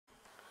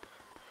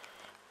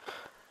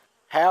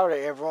Howdy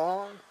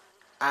everyone,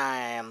 I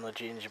am the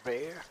Ginger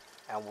Bear,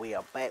 and we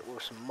are back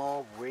with some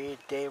more Red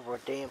Dead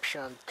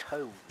Redemption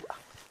 2.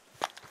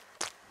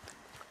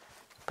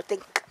 But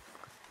think,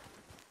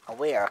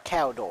 we are a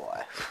cowboy.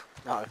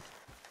 No,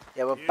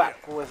 yeah, we're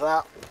back with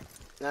that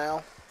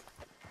now.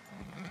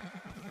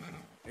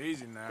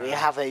 Easy now. We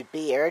have a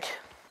beard.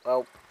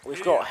 Well,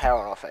 we've got hair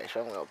on our face, we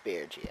haven't got a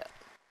beard yet.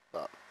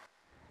 But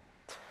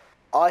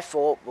I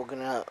thought we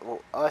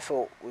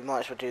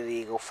might as well do the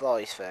Eagle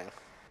Flies thing.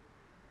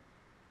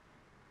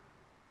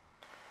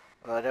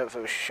 Well, I don't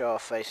think we should show our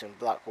face in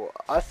Blackwater.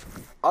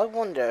 I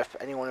wonder if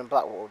anyone in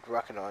Blackwater would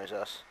recognise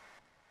us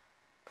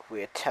if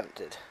we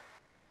attempted.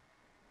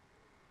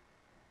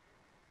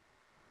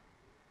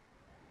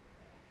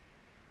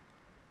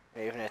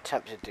 We even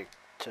attempted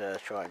to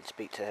try and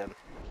speak to him.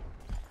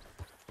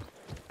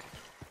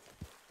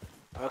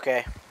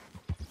 Okay.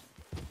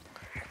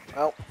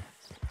 Well,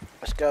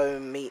 let's go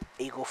meet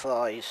Eagle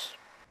Flies.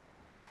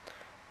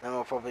 Then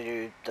we'll probably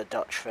do the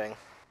Dutch thing.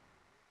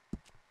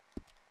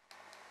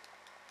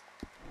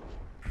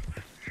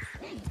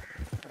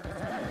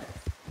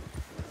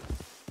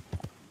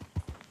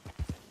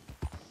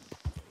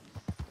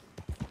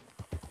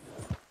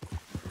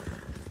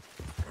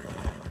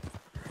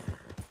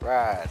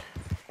 Ride.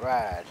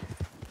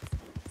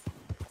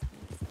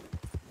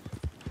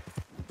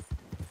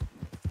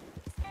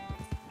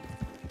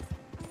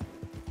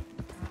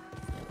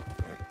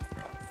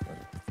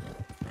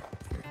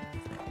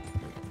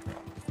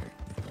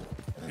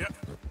 Yep.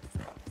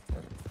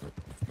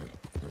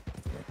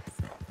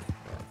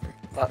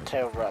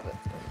 Butt-tailed rabbit.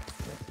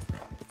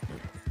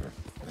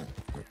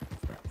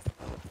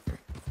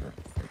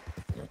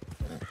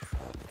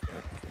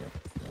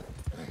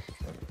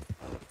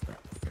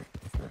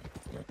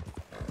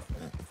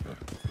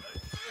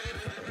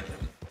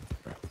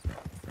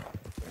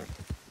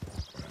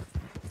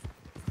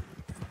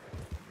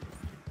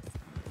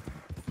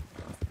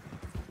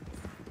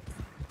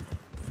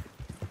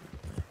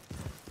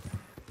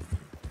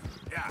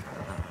 Yeah.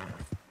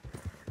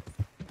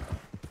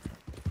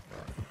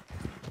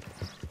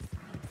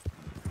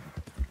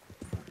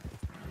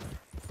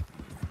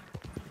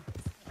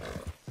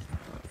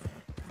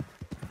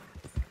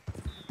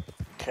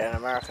 Okay, an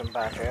American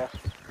Badger.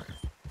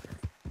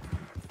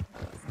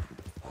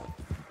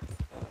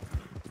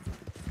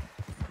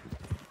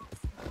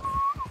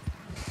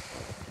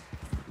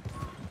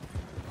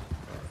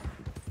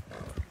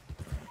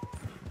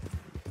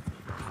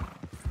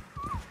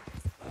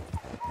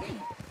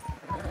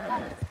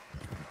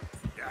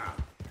 Yeah.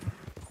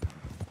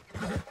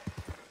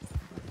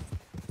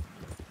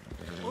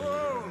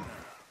 Whoa.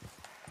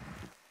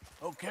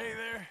 Okay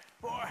there,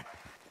 boy.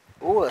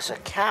 Ooh, it's a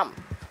camp.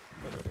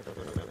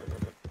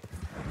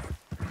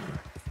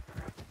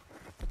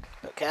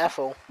 But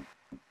careful.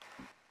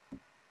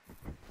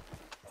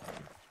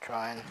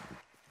 Try and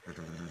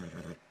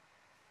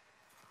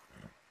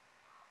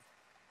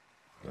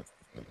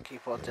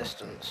keep our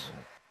distance.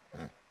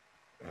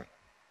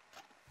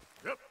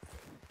 Yep.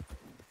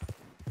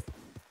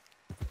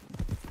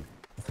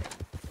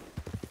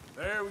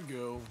 There we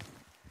go.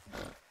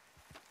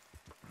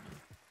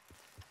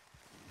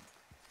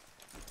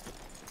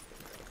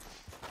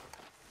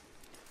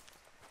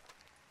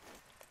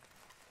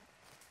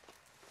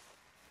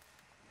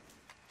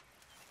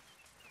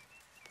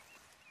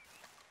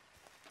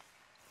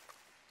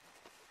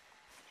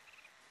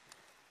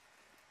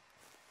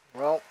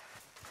 Well,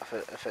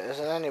 if it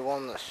isn't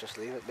anyone, let's just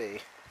leave it be.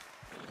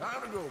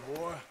 Time to go,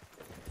 boy.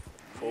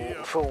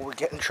 Before we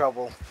get in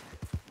trouble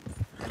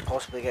and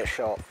possibly get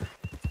shot.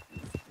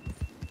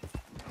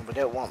 And we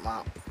don't want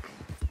that.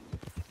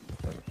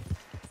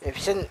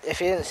 If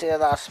you didn't see the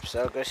last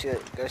episode, go see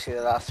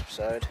the last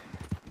episode.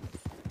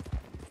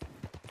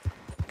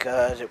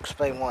 Because it will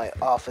explain why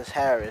Arthur's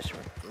hair is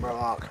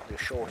remarkably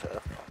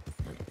shorter.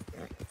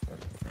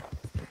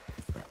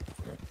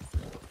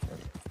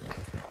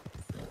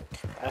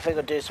 I think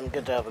I'll do some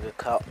good to have a good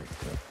cut.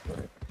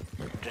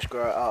 Just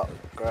grow it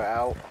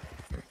out.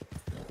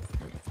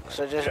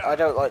 So I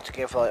don't like to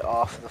give like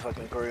Arthur the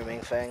fucking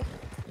grooming thing.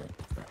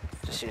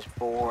 Just seems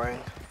boring.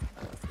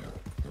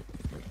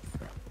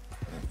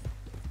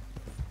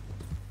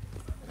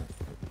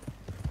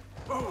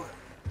 Oh.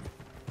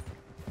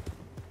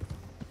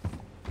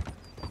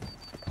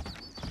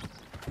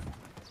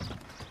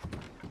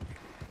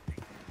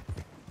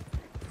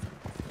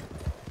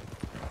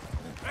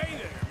 Hey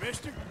there,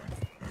 mister.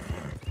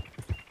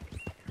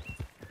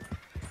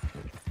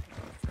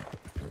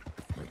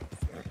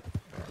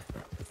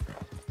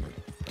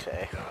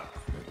 Okay.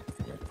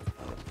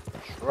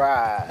 Let's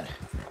ride.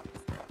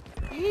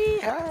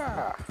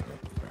 Yeehaw!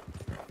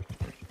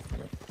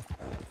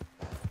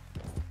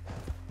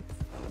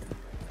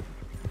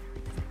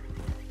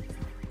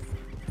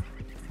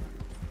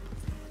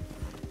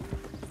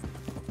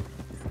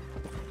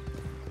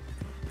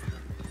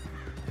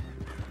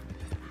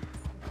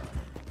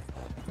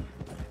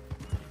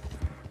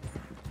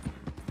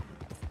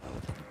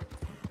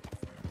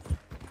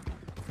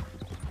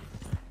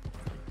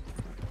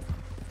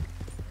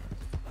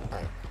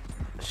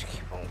 Just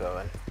keep on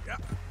going. Yeah.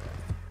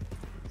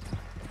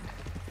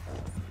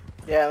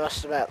 Yeah, I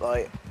must admit,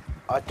 like,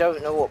 I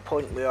don't know what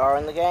point we are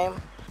in the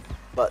game,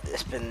 but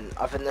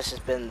I think this has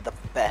been the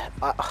best.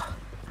 I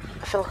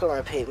feel like I'm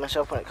repeating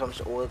myself when it comes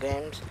to all the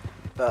games,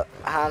 but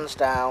hands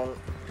down,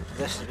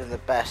 this has been the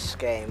best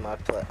game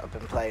I've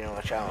been playing on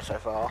the channel so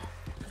far.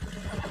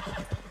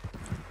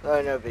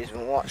 Though nobody's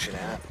been watching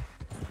it,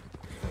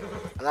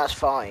 and that's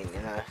fine,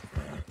 you know.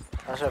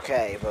 That's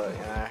okay, but, you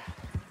know.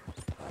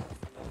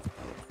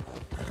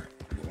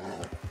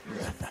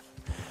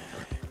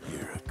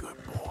 You're a good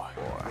boy.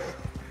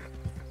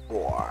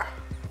 Boy.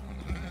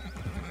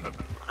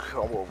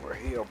 Come over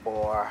here,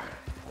 boy.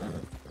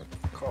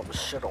 Come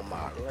sit on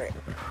my lap.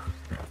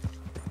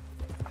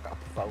 I got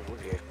food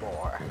with this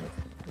boy.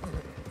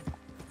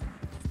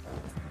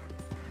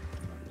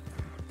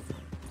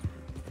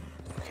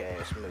 Okay,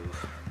 let's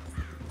move.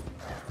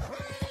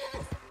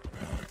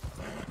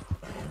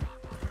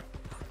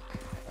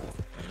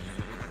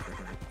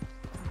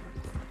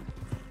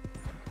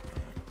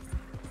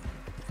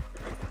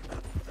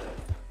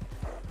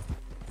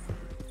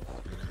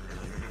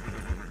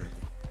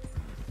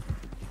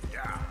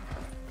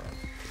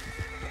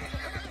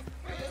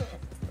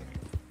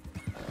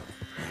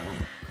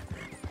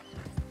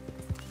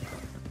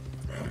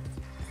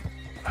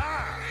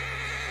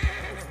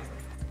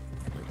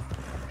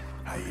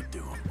 How you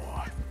doing,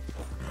 boy?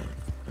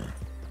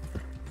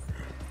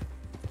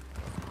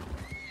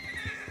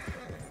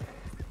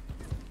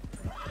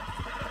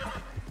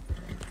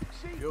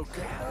 You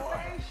okay,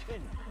 boy?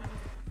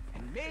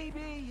 And maybe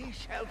ye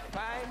shall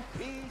find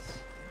peace.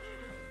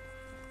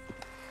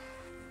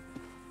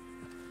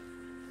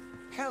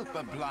 Help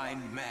a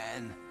blind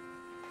man.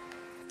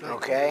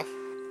 Okay.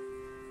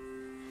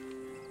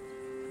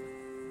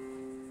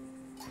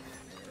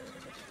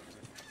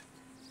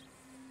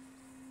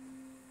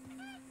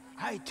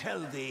 I tell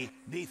thee,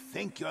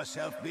 bethink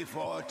yourself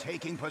before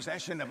taking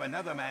possession of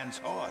another man's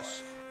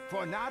horse,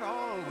 for not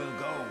all will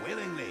go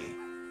willingly.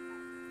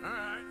 All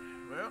right.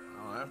 Well,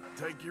 I'll have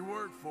to take your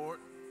word for it.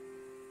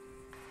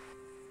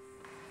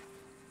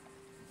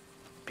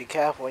 Be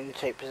careful when you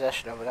take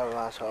possession of another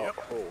man's horse.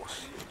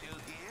 You still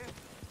here?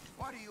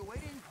 What are you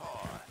waiting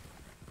for?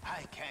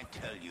 I can't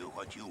tell you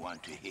what you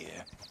want to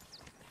hear.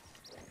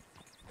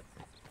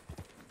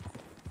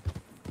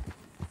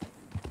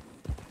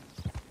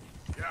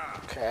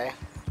 Okay.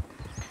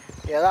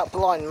 Yeah, that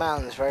blind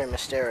man is very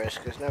mysterious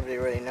because nobody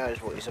really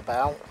knows what he's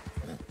about.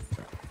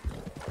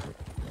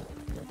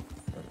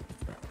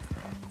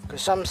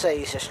 Because some say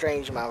he's a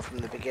strange man from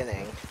the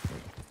beginning,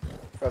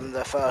 from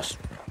the first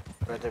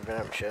Red Dead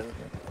Redemption.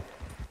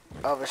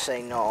 Others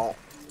say not,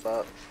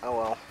 but oh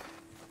well.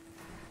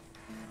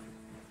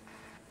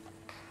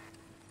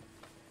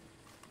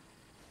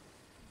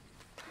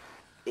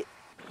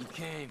 You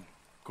came.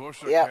 Of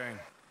course I Yep. came.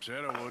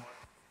 Said I would.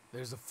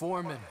 There's a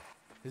foreman.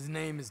 His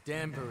name is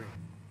Danbury.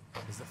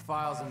 There's the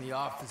files in the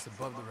office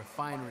above the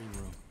refinery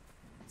room.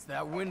 It's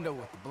that window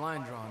with the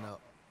blind drawn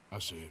up. I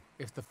see it.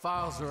 If the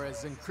files are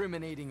as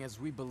incriminating as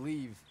we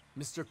believe,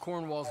 Mr.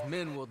 Cornwall's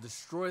men will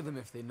destroy them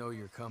if they know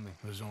you're coming.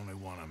 There's only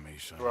one of me,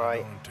 son. Right.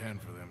 I don't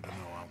intend for them to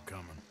know I'm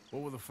coming.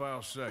 What will the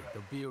files say?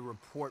 There'll be a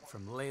report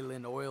from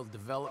Leyland Oil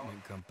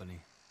Development Company.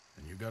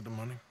 And you got the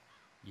money?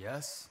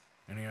 Yes?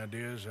 Any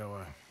ideas how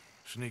I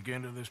sneak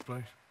into this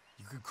place?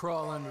 You could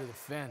crawl under the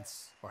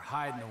fence or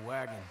hide in a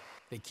wagon.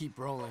 They keep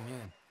rolling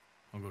in.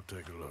 I'll go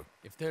take a look.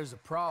 If there's a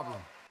problem,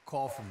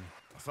 call for me.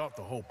 I thought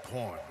the whole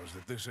point was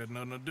that this had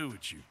nothing to do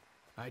with you.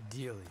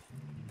 Ideally.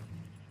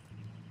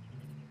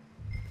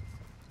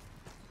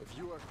 If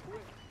you are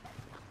quick,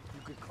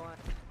 you could climb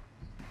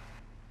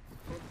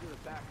up to the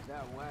back of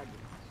that wagon.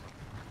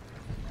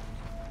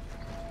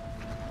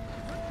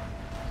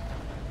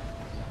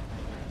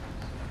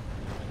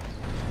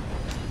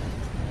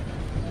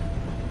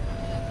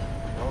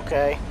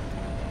 Okay.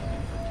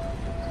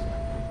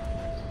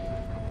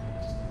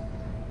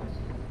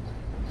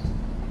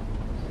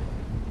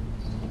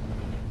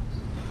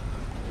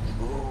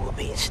 Ooh, we're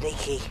being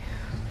sneaky.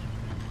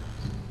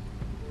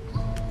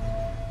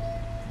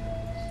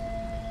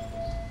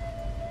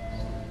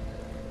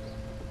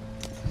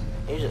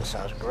 Music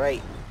sounds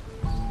great.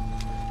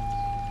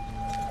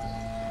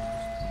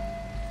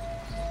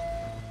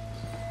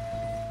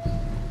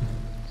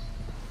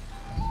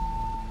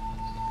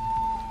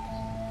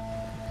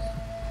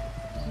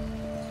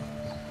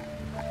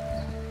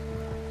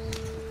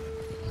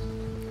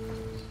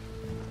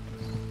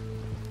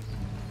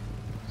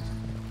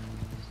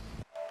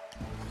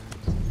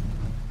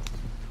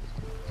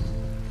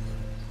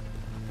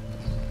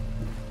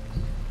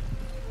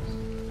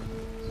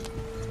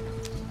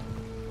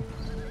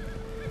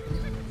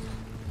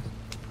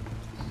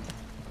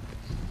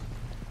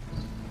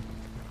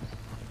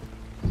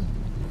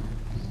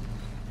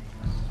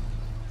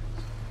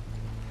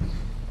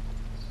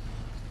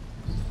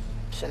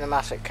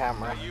 Cinematic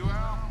camera. You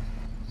out?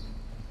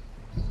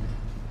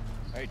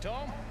 Hey,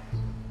 Tom?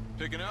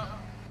 Picking up?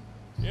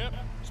 Yep.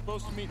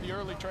 Supposed to meet the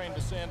early train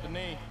to Saint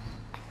Denis.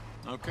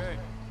 Okay.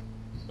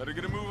 Better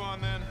get a move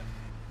on then.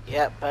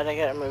 Yep, better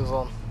get a move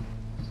on.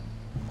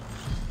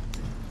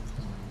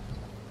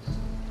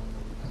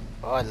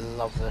 Oh, I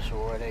love this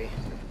already.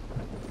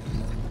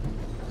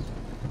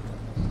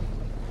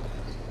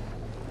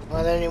 Am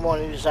I the only one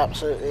who's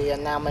absolutely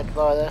enamored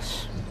by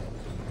this?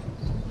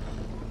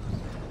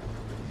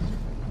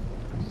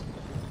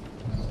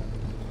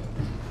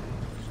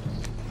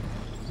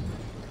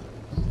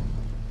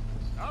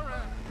 All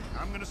right,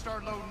 I'm gonna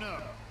start loading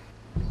up.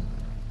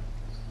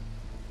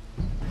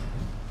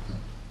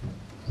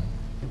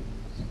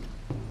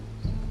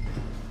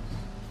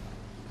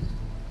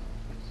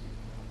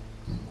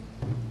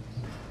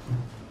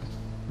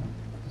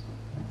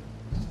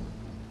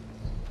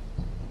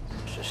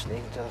 Let's just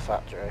sneak into the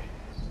factory.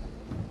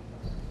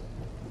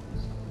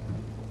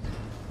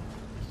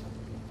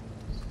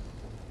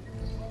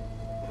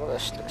 What a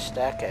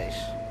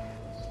staircase.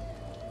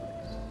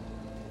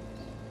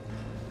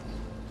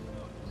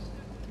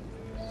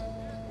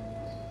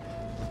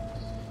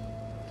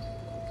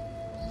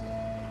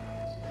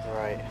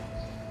 Right.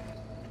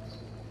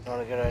 Not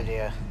a good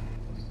idea.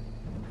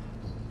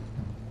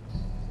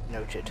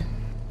 Noted.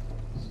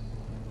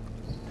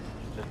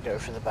 Just go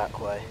for the back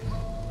way.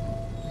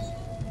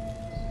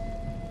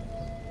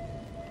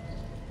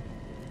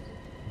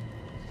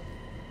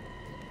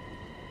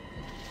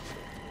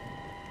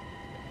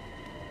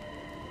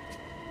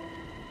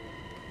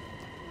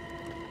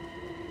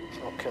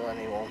 Not kill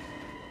anyone.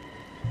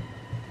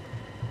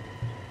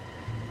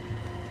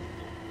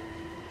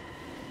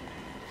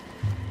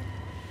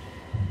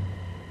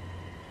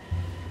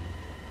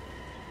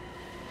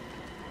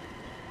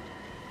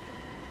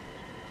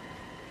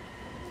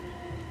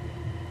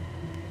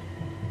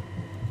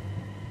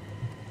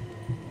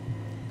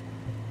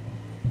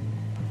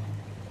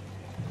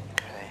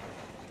 Okay.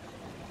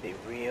 Be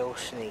real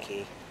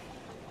sneaky.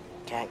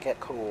 Can't get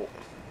caught.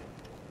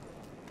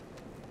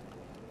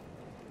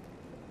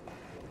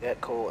 Get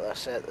caught,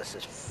 that's it, this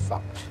is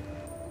fucked.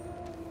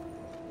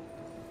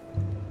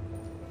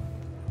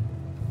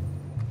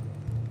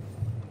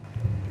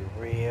 Be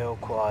real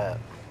quiet.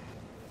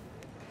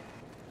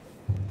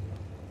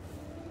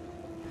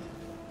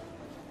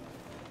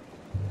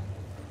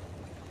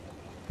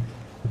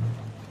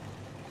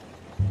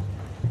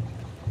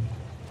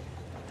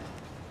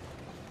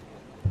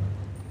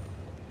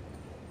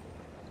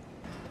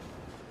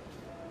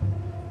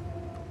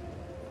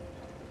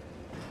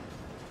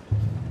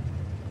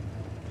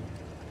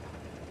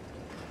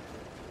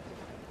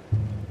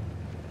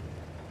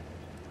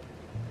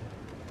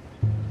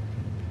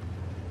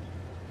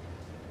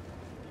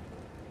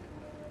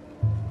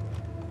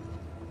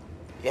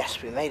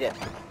 Yes, we made it.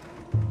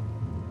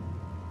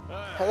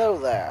 Hello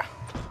there.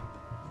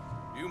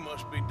 You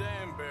must be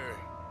Danbury.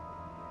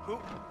 Who?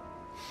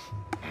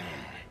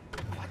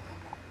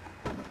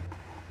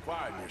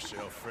 Quiet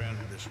yourself, friend.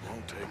 This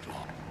won't take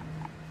long.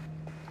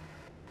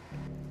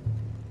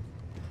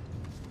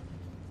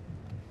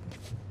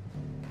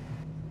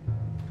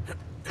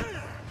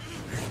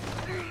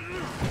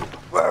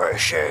 Where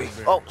is she?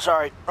 Oh,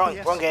 sorry,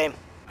 wrong game.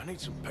 I need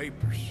some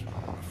papers,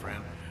 my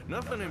friend.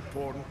 Nothing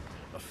important.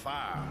 A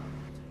file.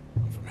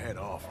 I'm from head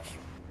office.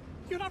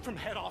 You're not from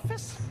head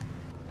office?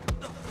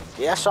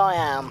 Yes, I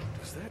am.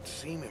 Does that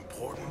seem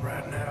important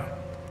right now?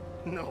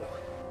 No.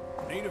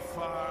 Need a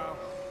file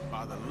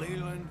by the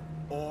Leland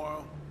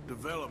Oil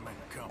Development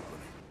Company.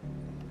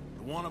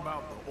 The one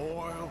about the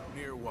oil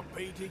near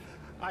Wapiti?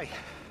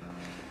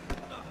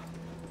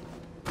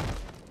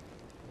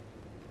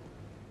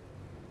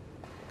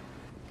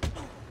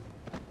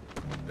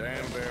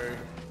 Danbury,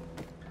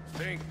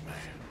 think, man.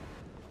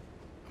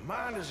 A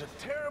mind is a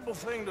terrible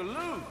thing to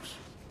lose,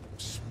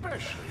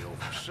 especially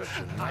over such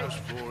a nice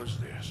floor as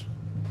this.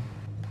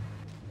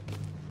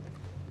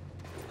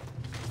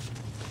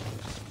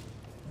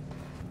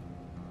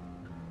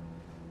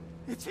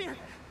 It's here.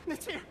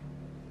 It's here.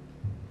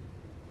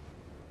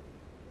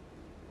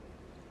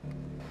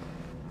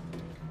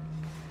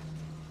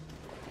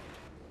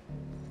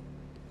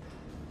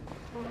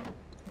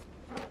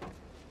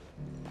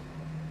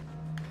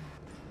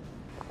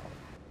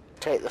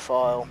 Take the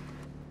file.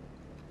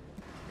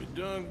 You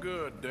done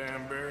good,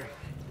 Danbury.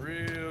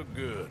 Real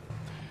good.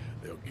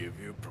 They'll give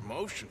you a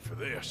promotion for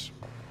this.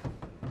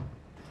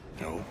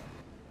 No,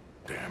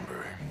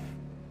 Danbury.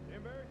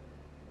 Danbury?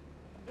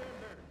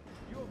 Danbury,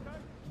 you okay?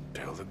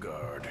 Tell the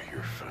guard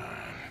you're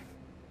fine.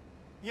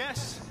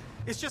 Yes.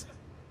 It's just...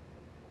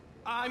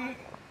 I'm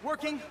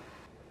working.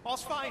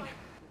 All's fine.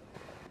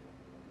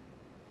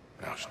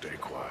 Now stay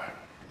quiet.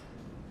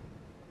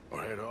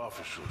 Or head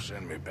office will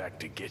send me back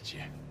to get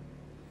you.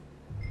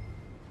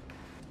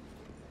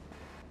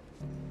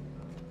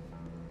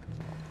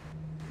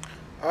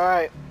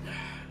 Alright.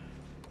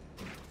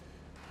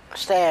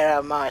 Stay out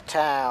of my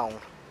town.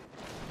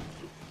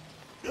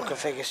 Look, I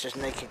think it's just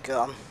naked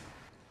gun.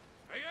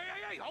 Hey,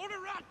 hold it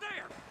right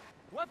there.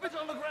 Weapons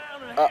on the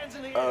ground and hands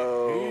in the air.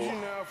 Oh. Easy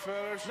now,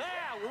 fellas.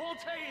 Now, we won't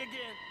tell you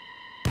again.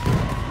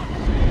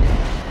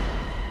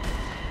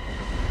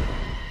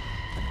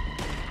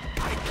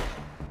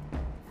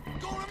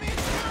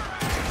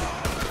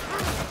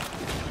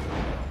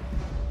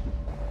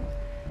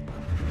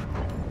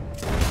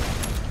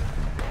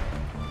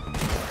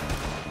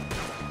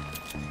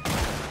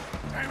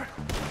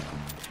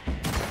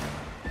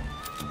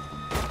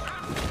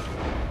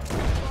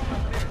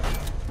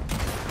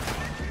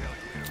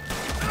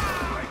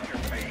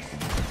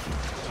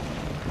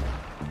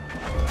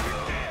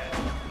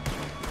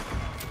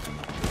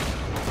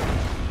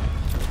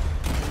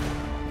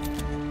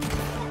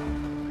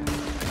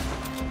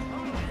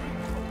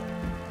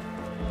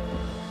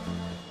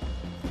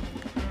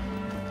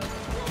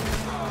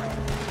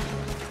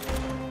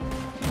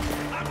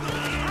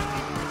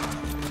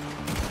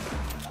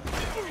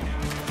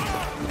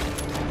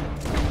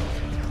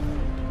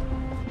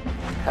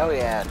 Hell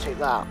yeah, take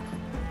that.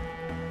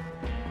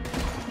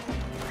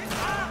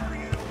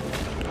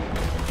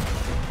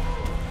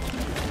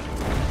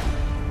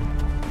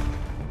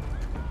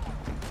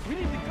 We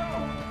need to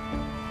go.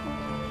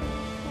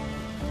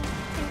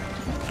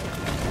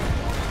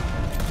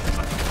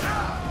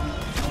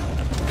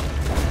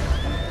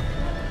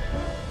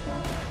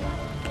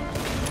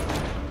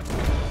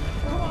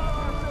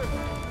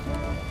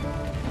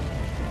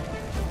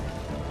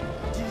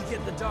 Did you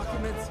get the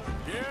documents?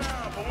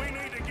 Yeah, but we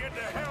need to get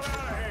the hell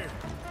out of here.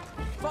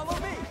 Follow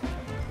me!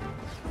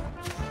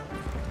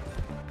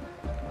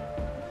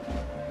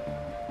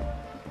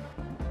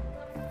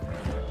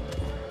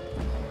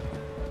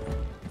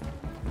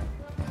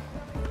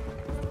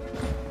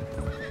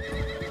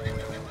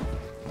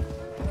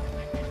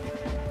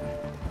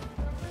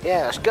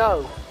 Yeah, let's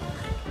go.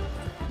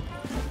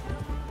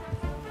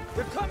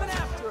 They're coming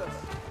after us!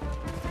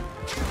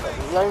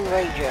 Lone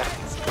Ranger.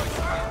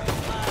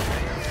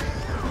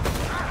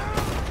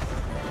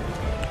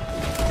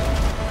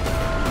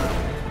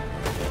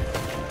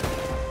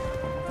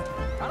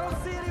 I don't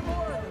see any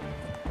more of them!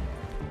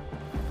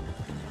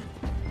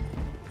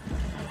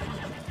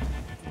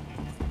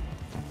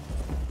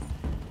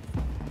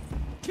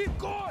 Keep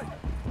going!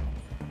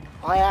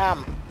 I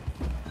am.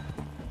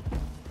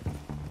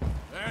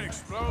 That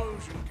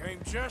explosion came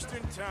just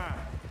in time.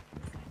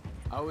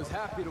 I was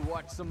happy to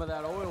watch some of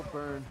that oil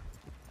burn.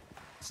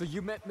 So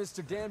you met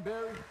Mr.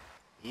 Danbury?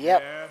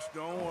 Yep. Yes,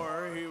 don't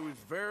worry, he was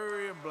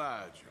very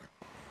obliging.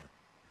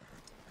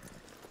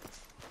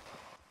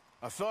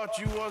 I thought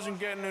you wasn't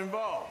getting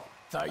involved.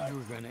 Thought you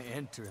were gonna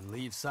enter and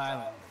leave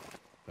silently.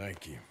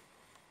 Thank you.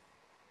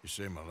 You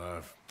saved my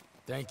life.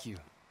 Thank you.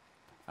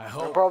 I No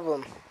hope...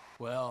 problem.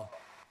 Well,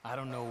 I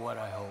don't know what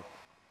I hope.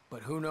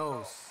 But who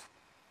knows?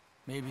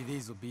 Maybe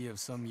these will be of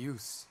some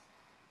use.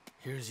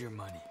 Here's your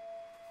money.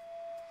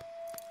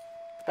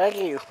 Thank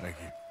you. Thank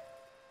you.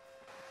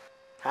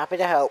 Happy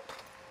to help.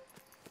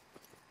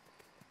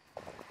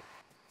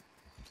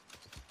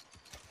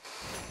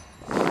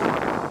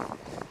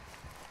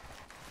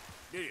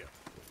 Yeah.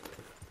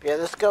 Yeah,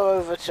 let's go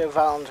over to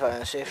Valentine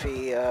and see if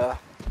he,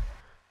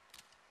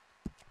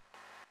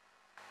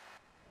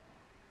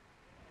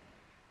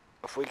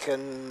 if we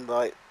can,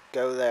 like,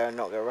 go there and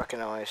not get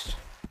recognized.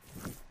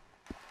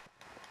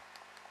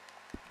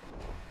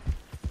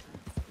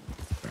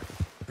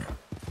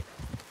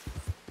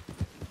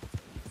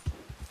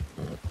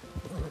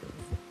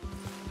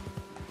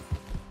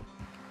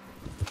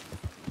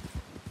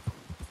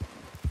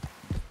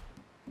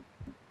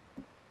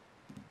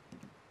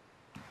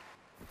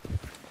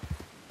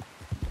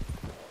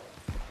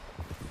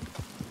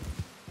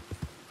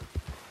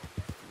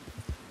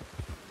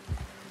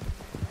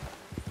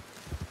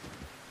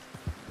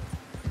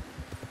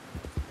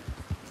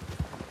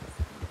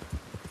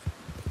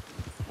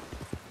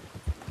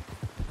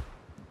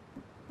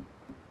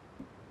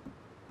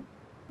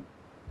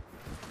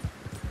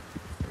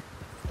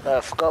 I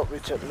forgot we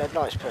took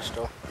Midnight's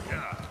pistol.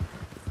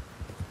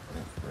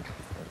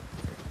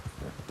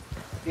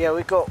 Yeah,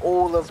 we got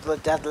all of the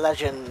Dead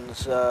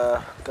Legends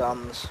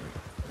guns.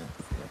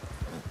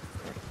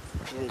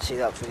 If you didn't see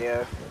that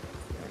video.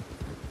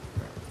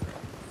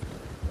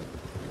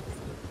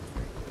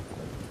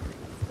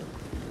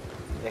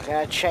 They can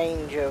have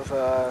change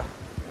of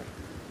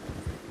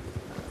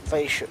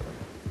facial,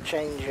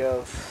 change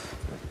of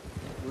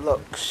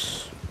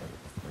looks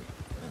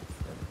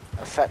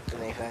affect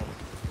anything.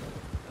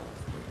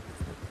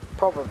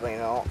 Probably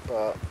not,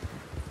 but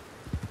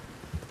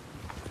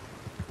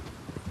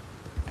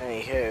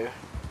anywho.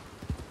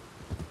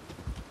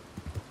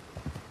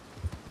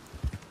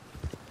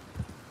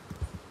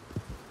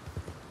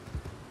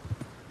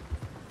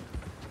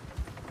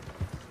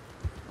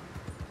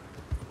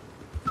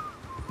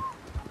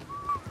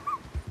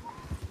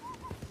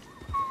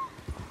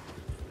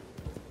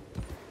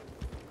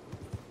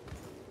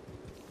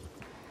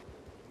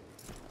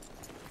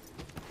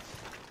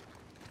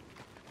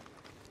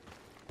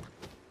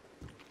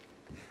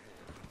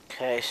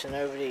 Okay, so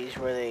nobody's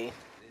really...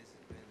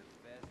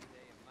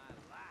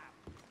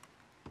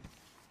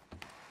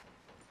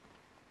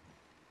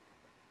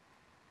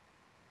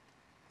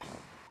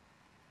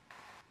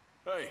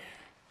 Hey,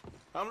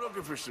 I'm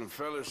looking for some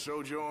fellas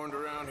sojourned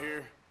around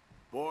here.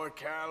 Boyd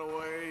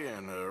Calloway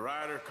and a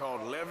rider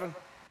called Levin.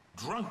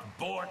 Drunk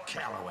Boyd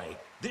Calloway.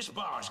 This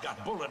bar's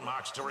got bullet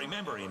marks to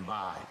remember him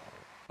by.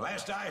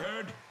 Last I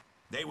heard,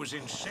 they was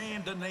in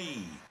Saint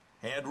Denis.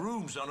 Had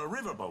rooms on a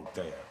riverboat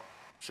there.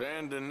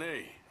 Saint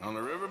Denis, on the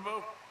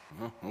riverboat?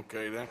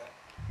 Okay then.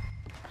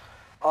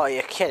 Oh,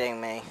 you're kidding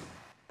me.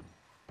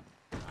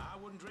 I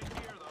wouldn't drink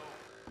here,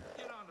 though.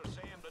 Get on to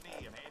Saint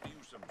Denis and hand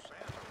you some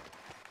sample.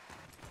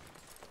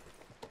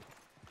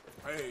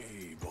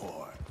 Hey,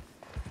 boy.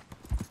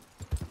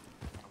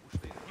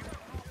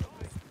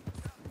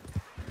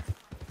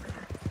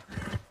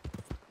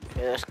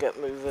 Okay, let's get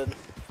moving.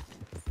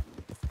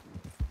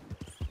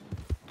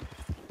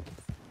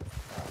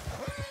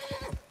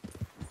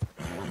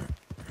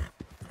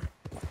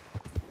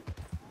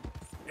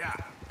 Yeah.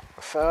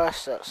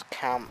 First, let's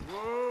camp.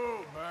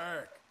 Whoa,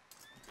 back.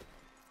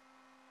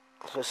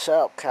 So set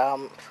up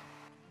camp,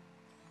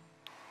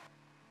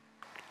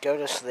 go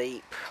to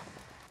sleep,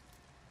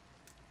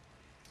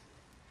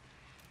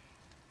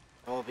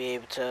 and we'll be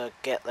able to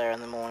get there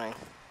in the morning.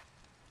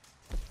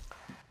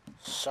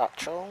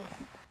 Satchel,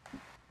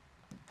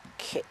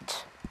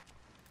 kit,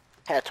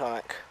 hair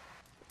tonic,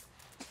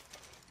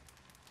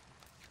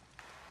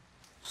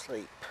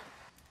 sleep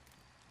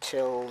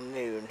till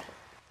noon.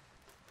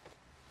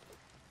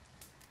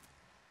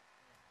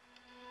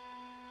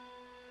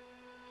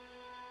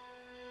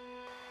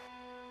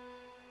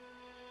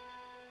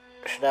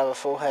 Should have a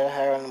full head of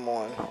hair in the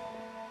morning.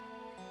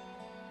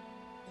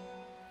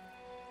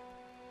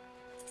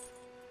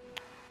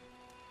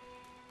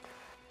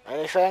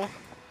 Anything?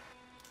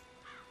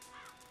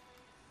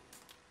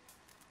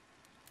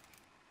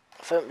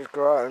 I think we've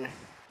grown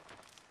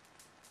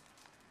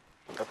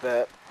a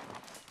bit.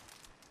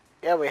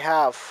 Yeah, we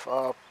have.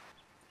 Our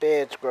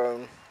beard's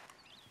grown.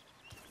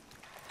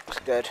 It's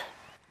good.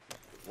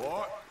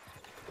 What?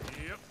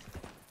 Yep.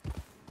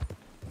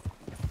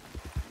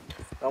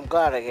 I'm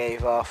glad I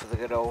gave Arthur the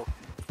good old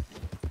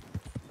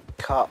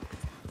cut.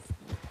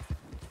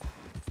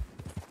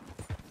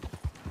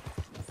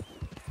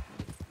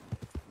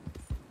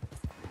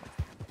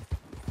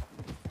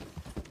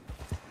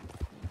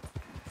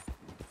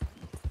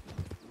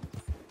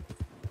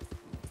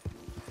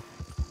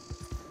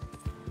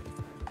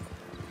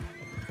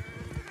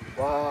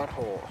 Wild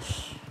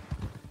horse.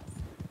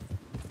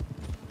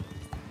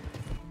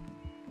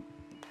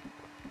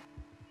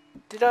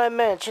 Did I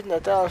mention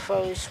that Arthur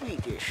is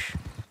Swedish?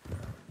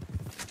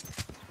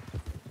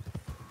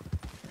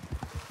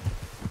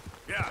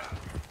 Yeah.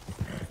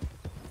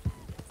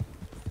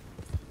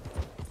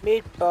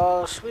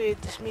 Meatballs,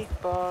 Swedish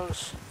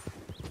meatballs.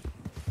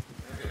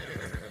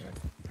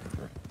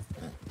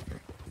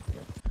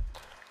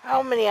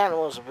 How many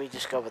animals have we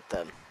discovered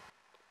then?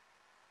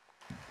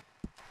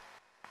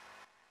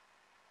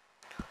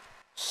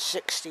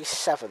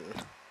 67.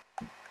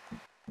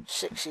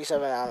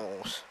 67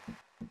 animals.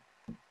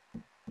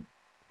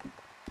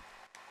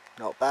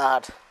 Not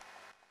bad.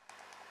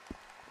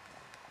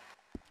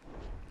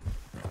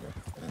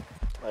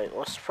 Wait,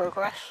 what's the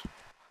progress?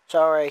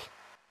 Sorry.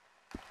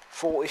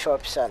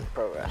 45%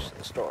 progress in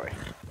the story.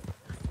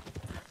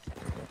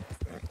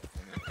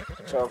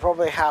 So we're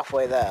probably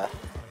halfway there.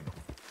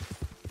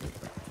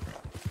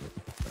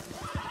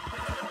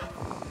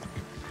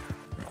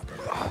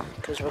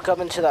 Because we're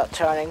coming to that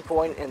turning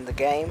point in the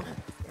game.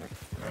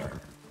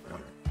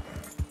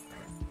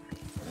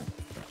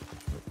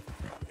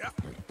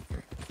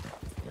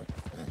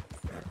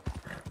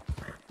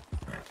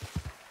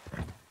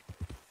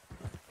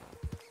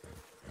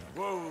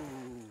 Whoa,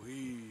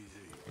 easy.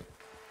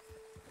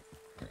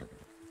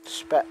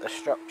 Inspect the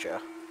structure.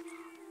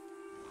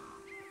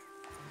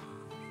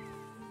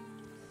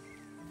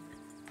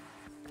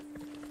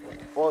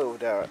 Oil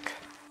derrick.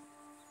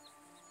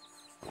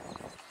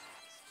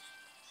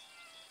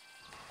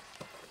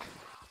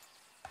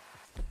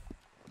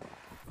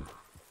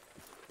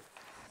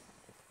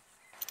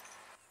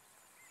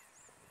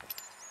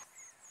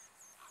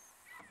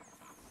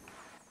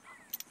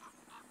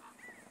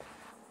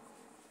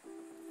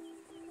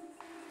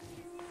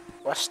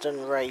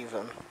 Western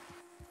Raven.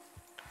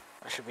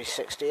 I should be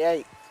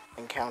 68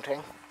 and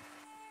counting.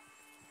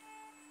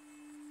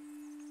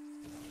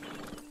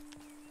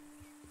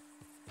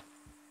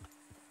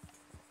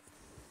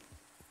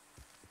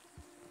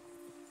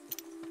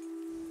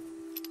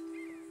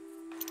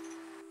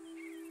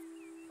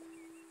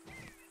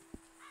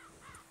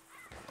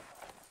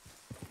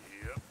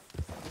 Yep.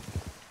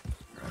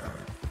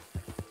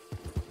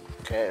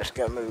 Okay, let's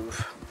get a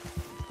move.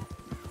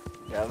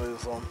 Get a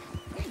move on.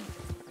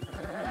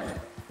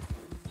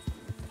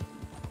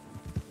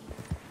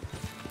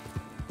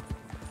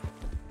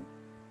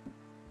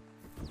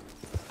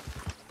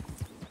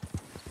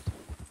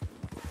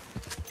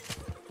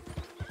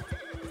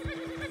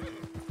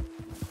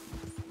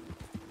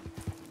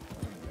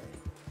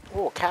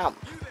 Oh, camp.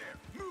 You there,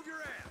 move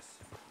your ass.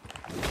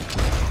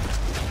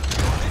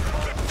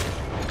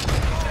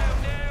 Down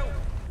now.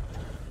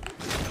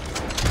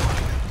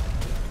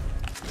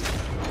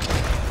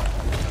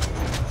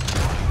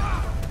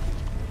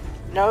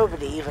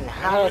 Nobody even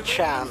had a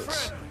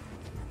chance.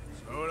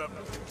 Hold up.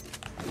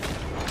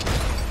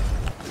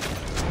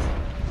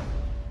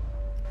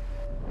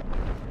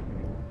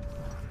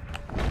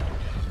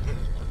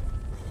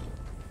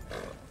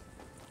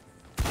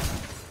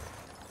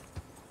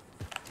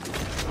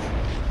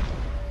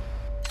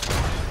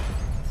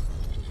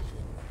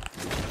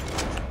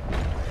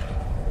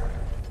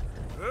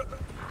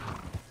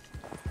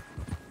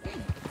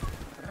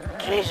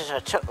 Jesus, I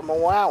took them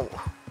all out.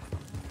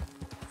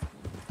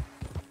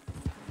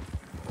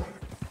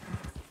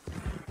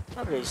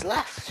 Nobody's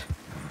left.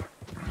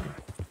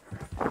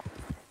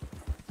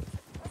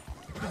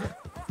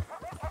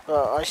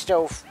 But I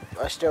still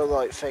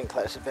like think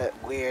that's a bit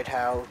weird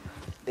how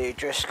the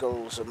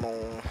O'Driscolls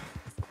are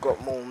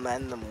got more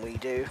men than we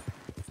do.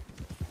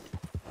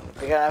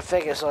 Again, I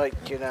think it's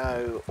like, you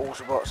know,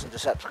 Autobots and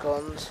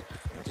Decepticons.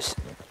 Just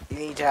you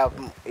need to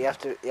have you have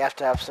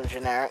to have some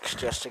generics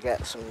just to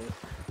get some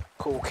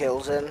cool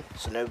kills in,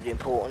 so nobody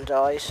important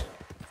dies.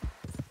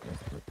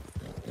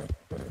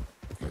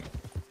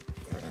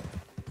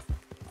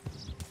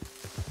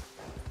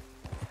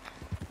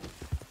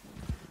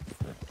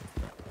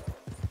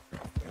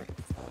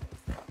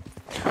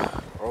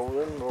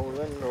 Rolling,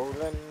 rolling,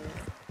 rolling.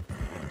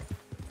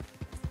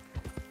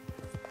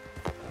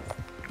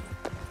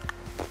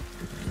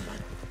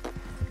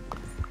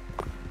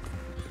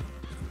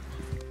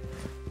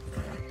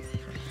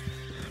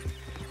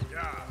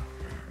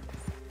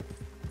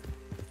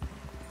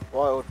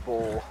 Wild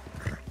boar.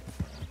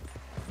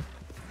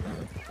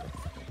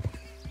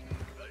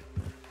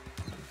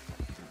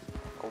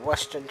 A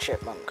western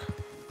chipmunk.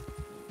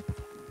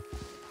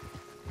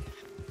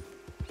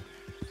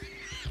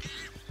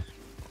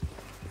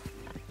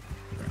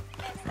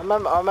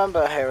 I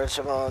remember hearing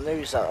something on the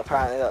news that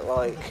apparently that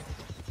like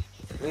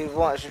we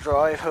wanted to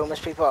drive homeless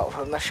people out of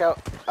homeless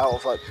shelter, out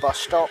of like bus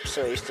stops,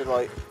 so they used to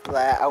like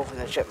play Alvin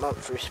and the Chipmunk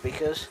through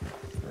speakers.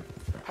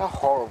 How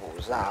horrible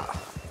was that?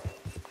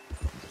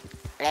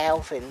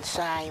 Alvin,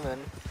 Simon,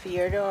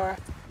 Theodore,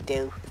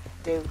 do.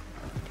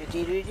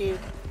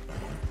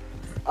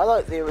 I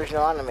like the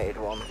original animated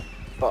one,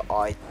 but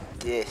I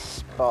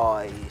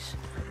despise.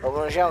 But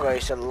when I was younger, I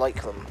used to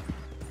like them.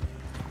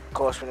 Of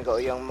course, when you got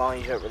a young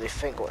mind, you don't really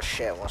think what's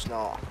shit and what's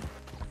not.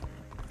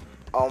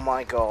 Oh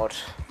my god.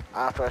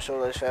 After I saw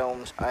those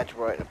films, I had to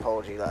write an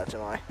apology letter to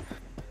my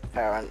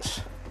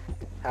parents.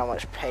 How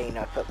much pain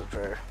I put them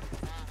through.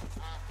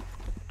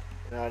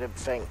 No, I didn't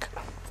think.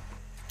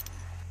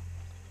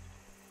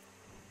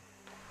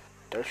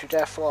 Don't you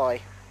dare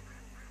fly.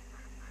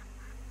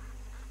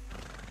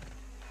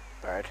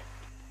 Bird.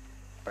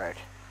 Bird.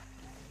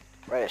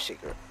 Write a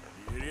secret.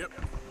 Yep.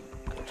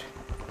 Good.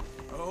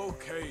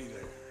 Okay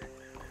then.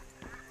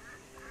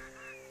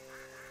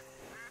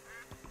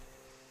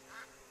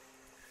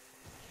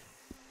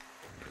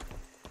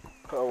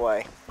 Put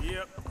away.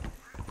 Yep.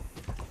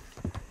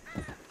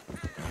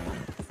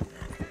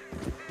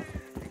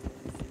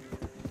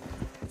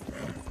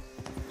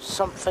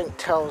 Something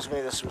tells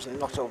me this was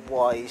not a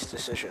wise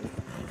decision.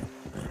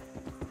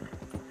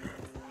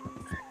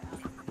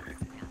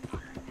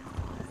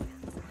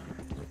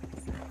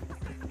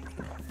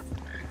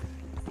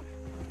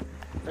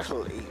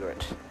 Little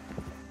egret.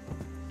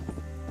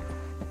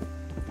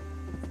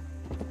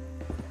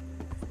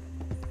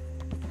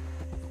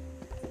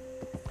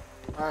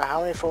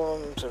 How many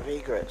forms of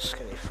egrets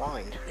can you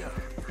find?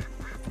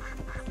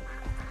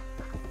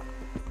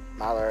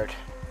 Mallard.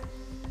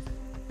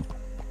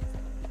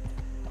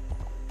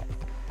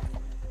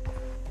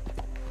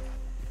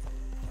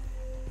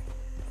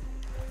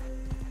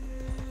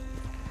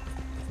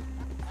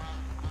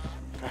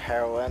 A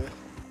heroine.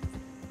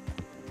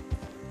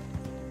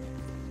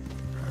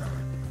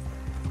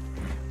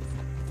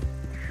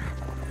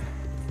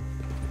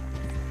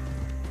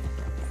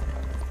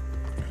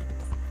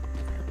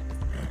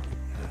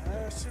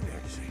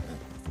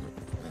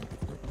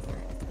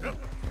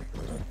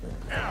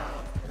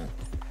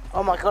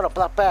 Oh my god, a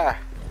black bear!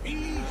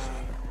 Easy.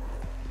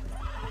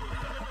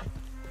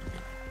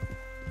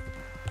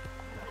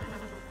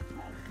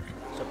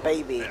 It's a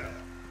baby.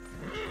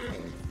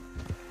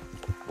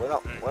 We're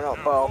not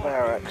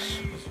barbarics.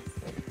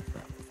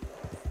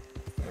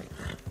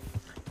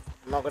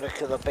 I'm not gonna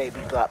kill a baby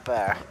black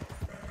bear,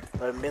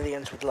 though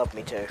millions would love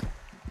me to.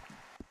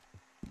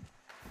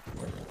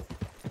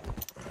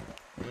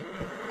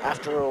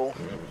 After all,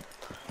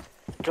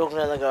 talking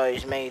to the guy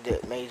who's made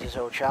his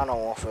whole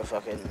channel off a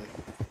fucking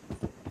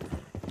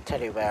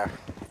teddy bear.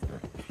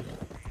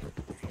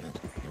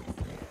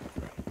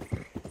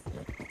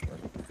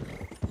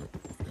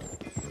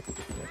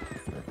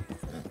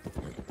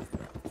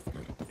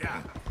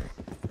 Yeah.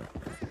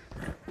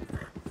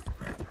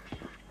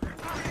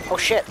 Oh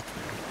shit!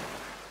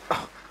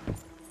 Oh.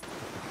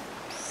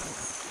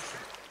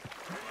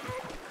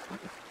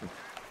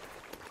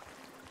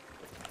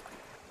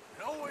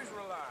 Always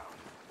rely on,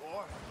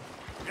 boy.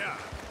 Yeah.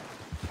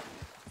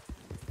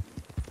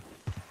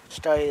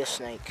 Study the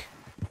snake.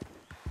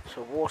 It's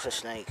a water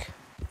snake.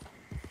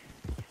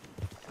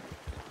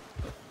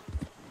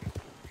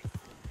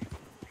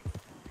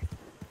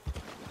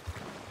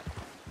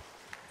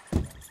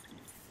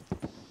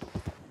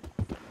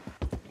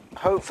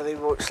 Hopefully it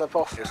won't slip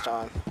off this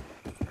time.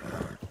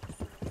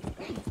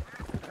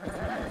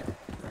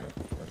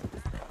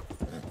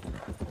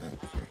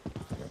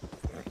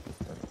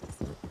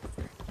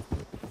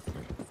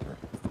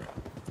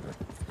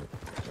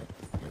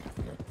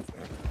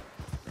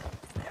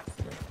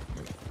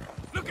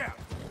 Look out!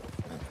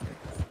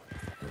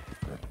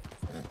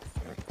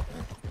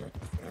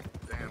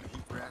 Damn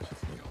heat rats.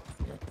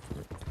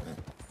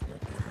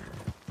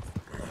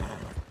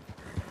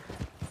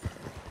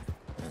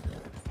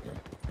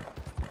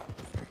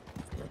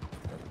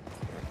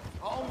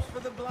 Homes for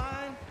the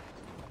blind?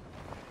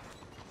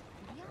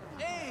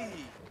 Hey!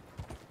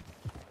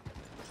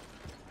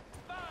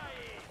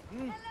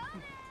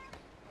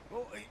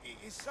 Oh,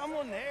 is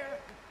someone there?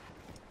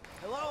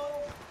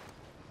 Hello?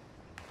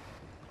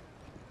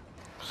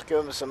 Let's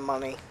give him some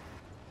money.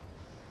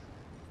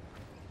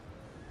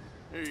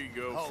 Here you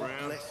go, Oh, friend.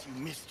 bless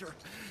you, mister.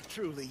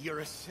 Truly, you're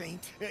a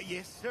saint.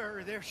 Yes,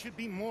 sir. There should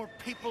be more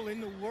people in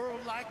the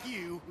world like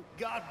you.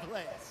 God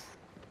bless.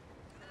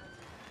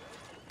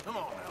 Come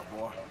on now,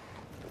 boy.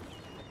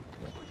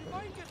 Why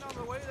are you getting out of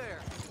the way there?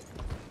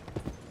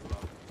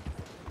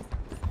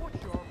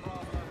 What's your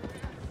problem?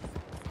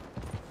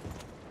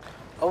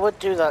 I would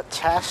do that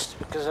test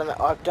because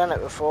I've done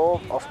it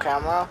before off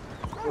camera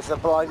with the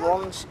blind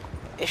ones.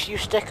 If you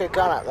stick a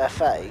gun at their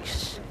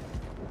face,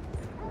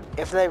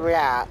 if they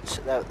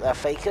react, they're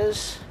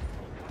fakers.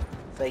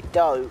 If they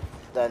don't,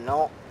 they're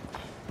not.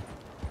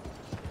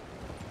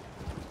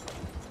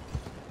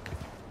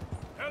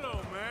 Hello,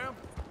 ma'am.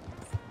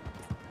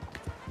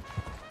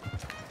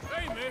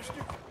 Hey, mister.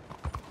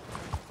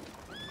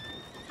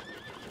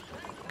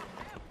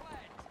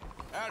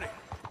 Howdy.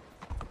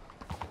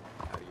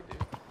 How do you do?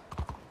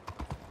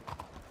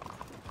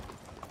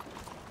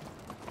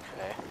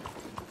 Okay.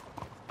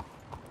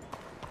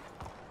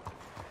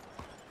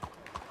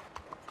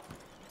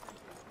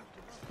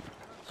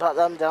 Is that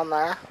them down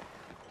there?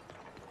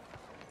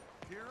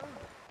 Kieran?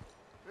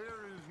 There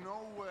is no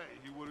way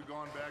he would have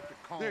gone back to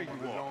Colm There of you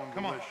his are. own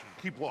Come on, volition.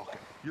 keep walking.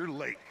 You're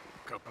late.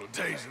 A couple of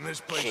days in this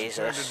place has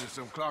turned Jesus. into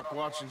some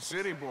clock-watching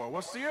city, boy.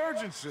 What's the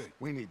urgency?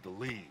 We need to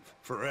leave.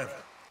 Forever.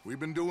 We've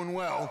been doing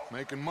well,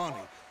 making money.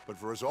 But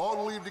for us all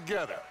to leave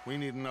together, we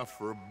need enough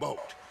for a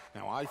boat.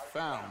 Now, I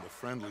found a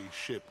friendly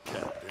ship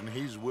captain.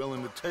 He's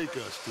willing to take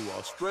us to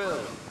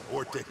Australia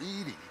or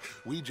Tahiti.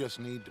 We just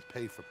need to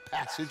pay for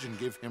passage and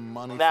give him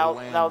money Now, for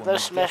land. now when we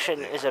this get mission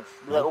there. is a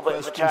No little bit of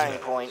a questions turning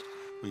asked. point.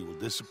 We will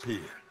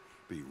disappear.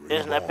 Be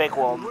Isn't a big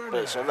reborn. one,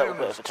 but it's a little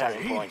bit of a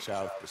turning point.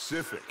 South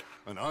Pacific,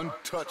 an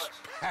untouched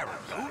paradise.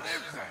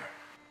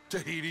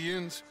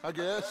 Tahitians, I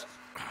guess.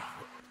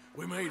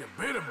 We made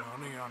a bit of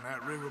money on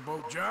that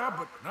riverboat job,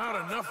 but not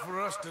enough for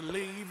us to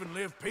leave and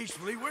live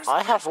peacefully. Where's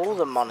I have all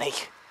the money.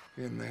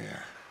 In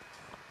there.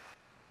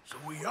 So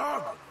we are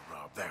gonna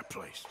rob that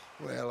place.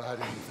 Well, I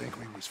didn't think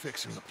we was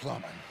fixing the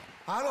plumbing.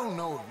 I don't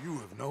know if you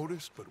have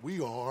noticed, but we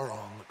are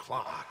on the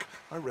clock.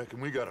 I reckon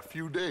we got a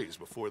few days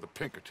before the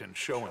Pinkertons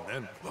show, and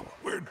then, well,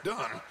 we're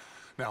done.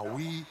 Now,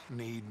 we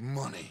need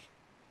money.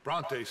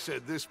 Bronte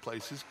said this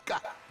place has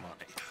got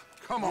money.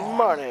 Come on.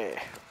 Money.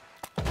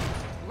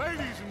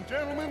 Ladies and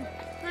gentlemen,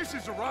 this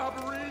is a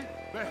robbery.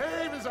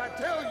 Behave as I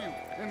tell you,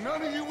 and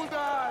none of you will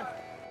die.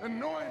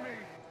 Annoy me,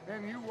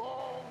 and you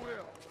all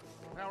will.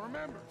 Now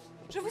remember,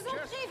 Je vous en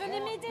just prie, venez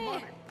want m'aider.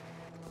 money.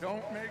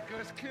 Don't make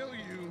us kill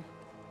you.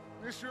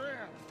 Mr.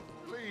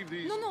 M, leave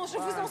these Non, non, je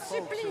vous en fine folks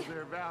supplie. of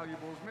their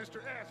valuables. Mr.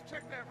 S,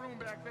 check that room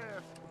back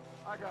there.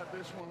 I got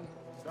this one.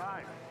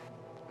 Diamond.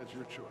 That's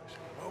your choice.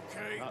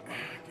 Okay,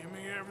 give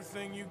me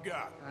everything you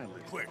got.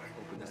 Quick.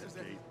 Open that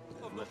gate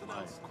and let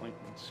my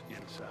acquaintance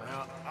inside.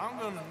 Now, I'm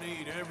gonna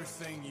need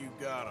everything you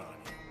got on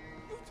you.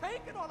 You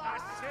take it or I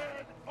not?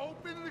 said,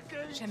 open the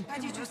gate. J'aime pas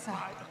du and tout let ça.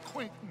 my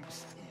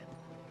acquaintance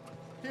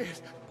in.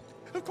 Yes,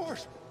 of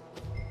course.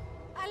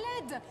 À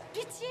l'aide!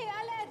 Pitié,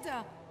 à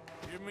l'aide!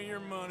 Give me your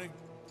money.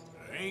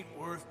 It ain't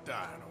worth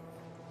dying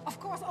over. Of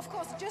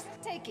course, just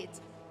take it.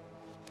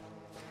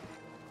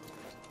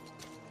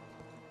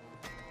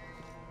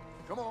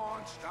 Come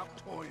on, stop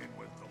toying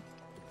with them.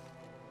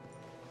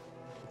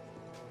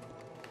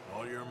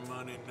 All your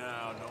money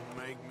now. Don't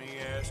make me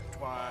ask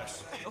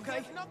twice.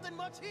 Okay. There's nothing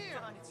much here.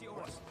 Fine, it's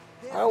yours.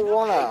 I don't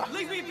wanna.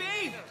 Leave me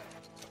be!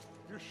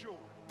 You're sure?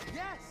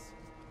 Yes!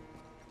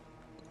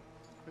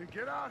 Then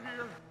get out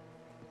here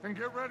and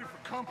get ready for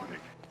company.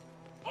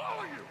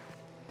 All of you!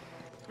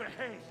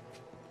 Behave.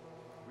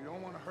 We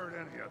don't want to hurt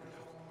any of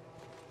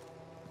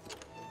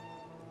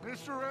you.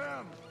 Mr.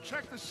 M,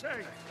 check the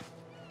safe.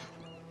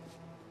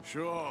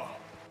 Sure.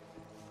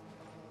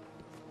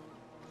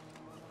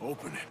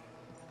 Open it.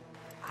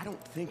 I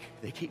don't think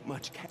they keep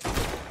much cash.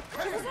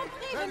 Je vous en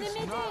prie, That venez is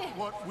m'aider. not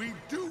what we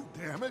do,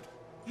 damn it.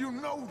 You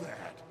know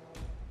that.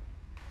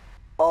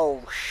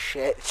 Oh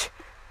shit.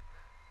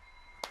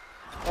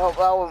 Oh,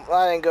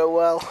 that didn't go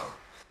well.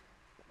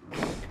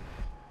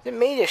 Didn't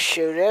mean to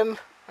shoot him.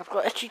 I've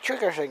got itchy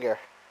trigger finger.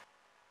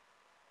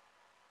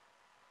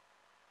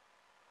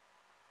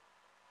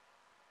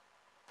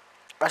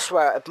 I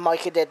swear, if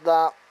Micah did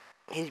that,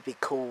 he'd be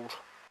cool.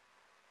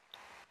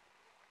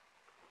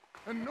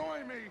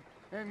 Annoy me,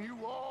 and you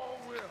all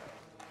will.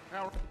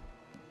 Now,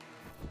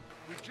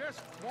 we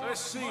just want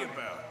Let's see money.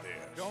 about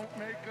this. Don't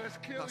make us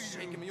kill you.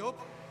 Shaking me up?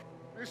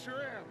 Mr.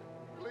 M,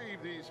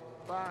 leave these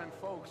fine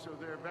folks of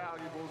their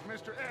valuables.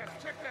 Mr. S,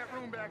 check that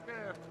room back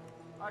there.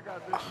 I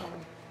got this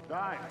one.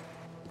 Diamond.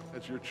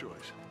 That's your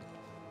choice,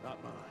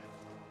 not mine.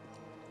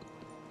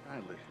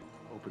 Kindly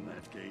open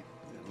that gate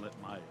and let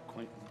my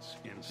acquaintance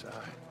inside.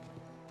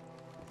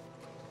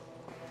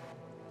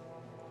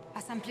 Ah,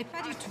 ça me plaît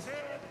pas du tout.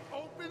 Said,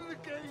 open the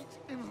gate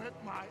and let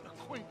my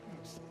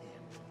acquaintance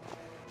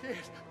in.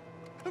 Yes,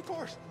 of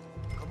course.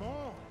 Come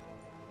on.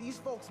 These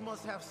folks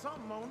must have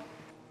something on them.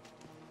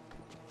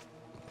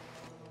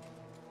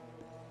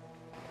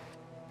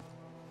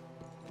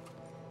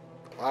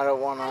 I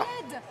don't wanna. À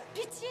l'aide!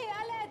 Pitié,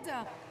 à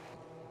l'aide!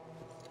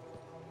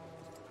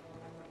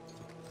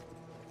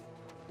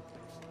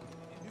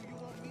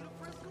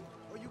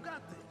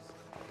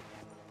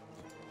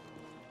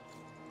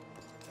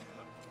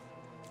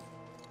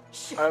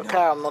 Shit, I don't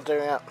care, I'm not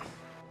doing it.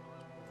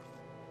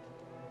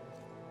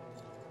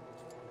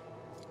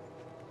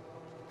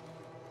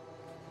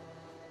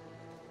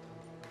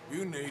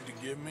 You need to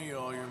give me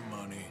all your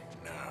money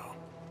now.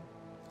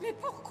 Mais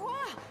pourquoi?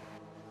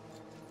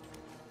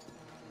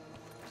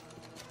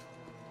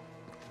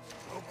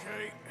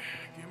 Okay,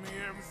 give me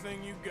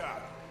everything you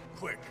got.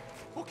 Quick.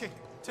 Okay,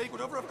 take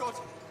whatever I've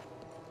got.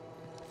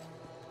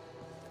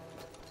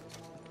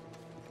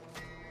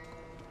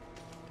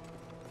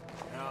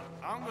 Now,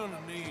 I'm gonna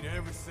need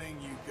everything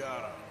you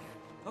got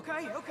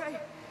on you. Okay.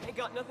 Ain't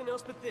got nothing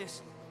else but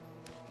this.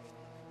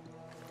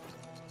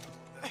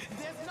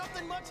 There's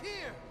nothing much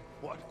here.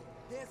 What?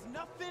 There's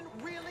nothing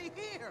really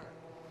here.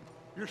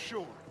 You're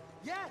sure?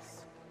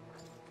 Yes.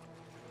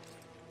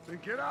 Then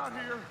get out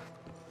here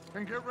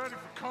and get ready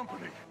for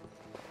company.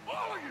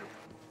 All of you!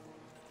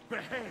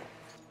 Behave.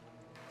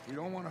 We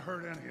don't want to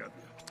hurt any of you.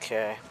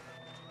 Okay.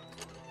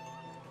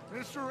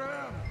 Mr.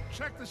 M,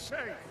 check the safe.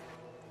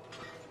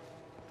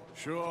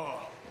 Sure.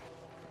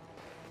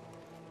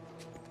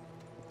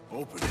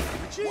 Open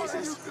it. What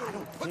are you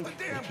doing? Put the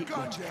damn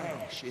gun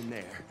down. In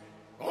there.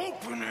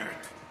 Open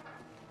it!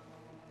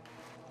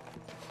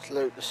 Let's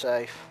loot the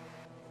safe.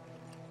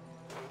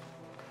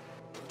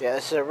 Yeah,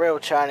 this is a real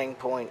turning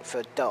point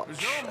for Dutch,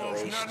 There's at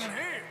almost least. nothing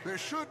here. There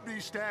should be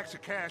stacks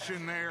of cash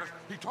in there.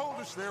 He told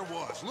us there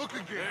was. Look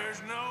again.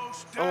 There's no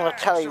stacks. I'm gonna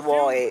tell you A few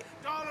why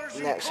dollars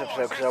in next coins,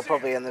 episode, because I'll that's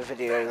probably it. end the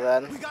video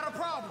then. We got a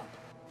problem.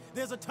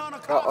 There's a ton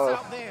of cops Uh-oh.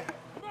 out there.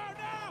 Come on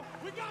now!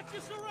 We got you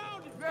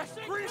surrounded! That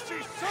greasy son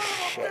of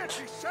a Shit. bitch!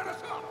 He set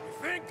us up! You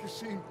think? It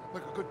seemed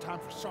like a good time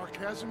for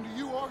sarcasm to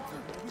you, Arthur.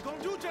 What we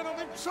gonna do,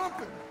 gentlemen?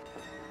 Something!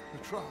 The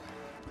trolley.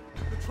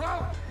 The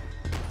trolley!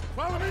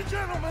 Follow me,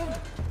 gentlemen!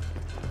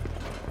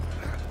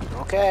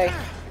 Okay.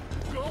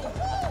 Go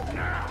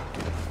now!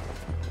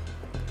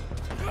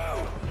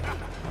 Go!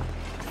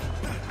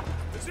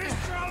 Does this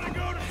trolley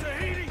go to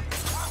Tahiti?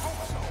 I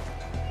hope so.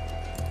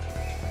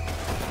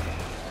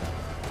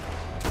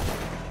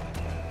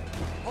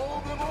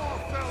 Hold them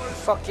off,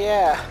 fellas! Fuck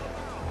yeah.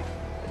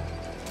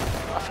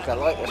 I think I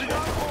like this We one.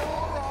 got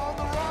more on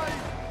the right!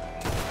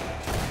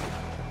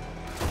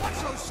 Watch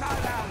those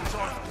side alleys,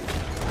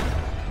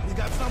 Arthur! We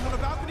got some on the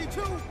balcony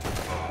too.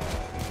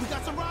 We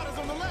got some riders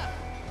on the left.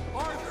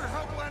 Arthur,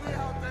 help Lenny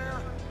out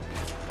there!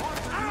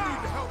 Arthur, you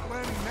need to help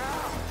Lenny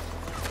now!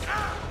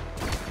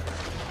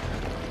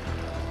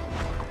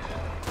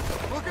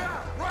 Look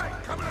out! Right,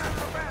 coming out of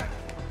the back!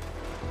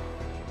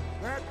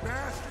 That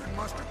bastard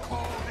must have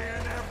called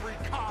in every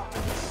cop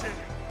in the city.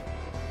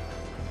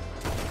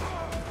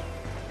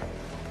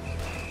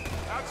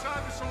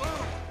 Outside the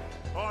saloon!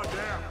 Oh,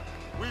 damn.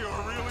 We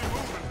are really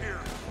moving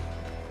here.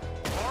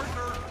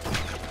 Arthur,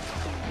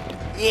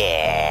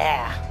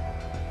 Yeah.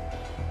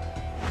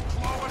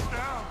 slow us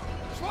down!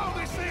 Slow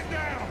this thing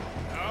down!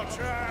 I'll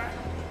try.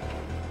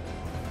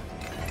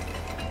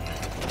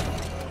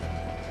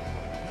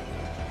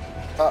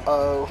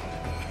 Uh-oh.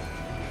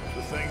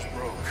 The thing's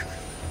broke.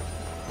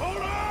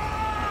 Hold on!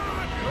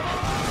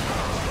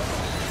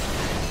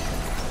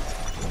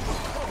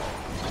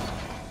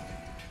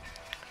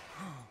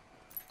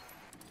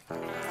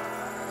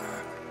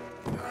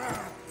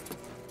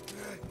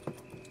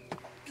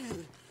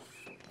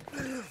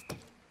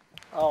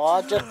 Oh,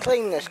 I'll just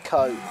clean this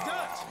coat.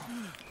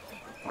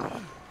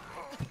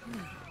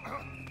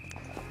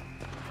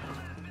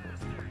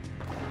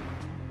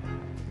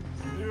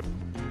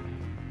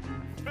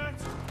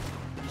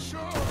 Sure.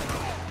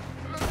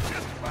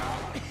 Just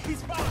about.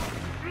 He's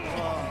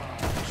fine.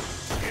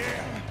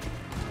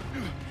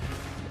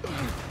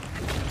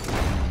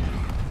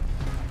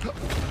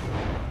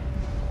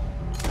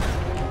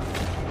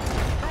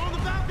 They're on the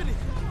balcony.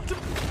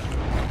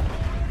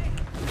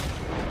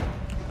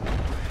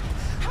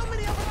 How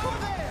many of them are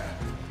there?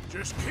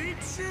 Just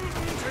keep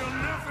shooting till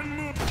nothing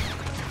moves.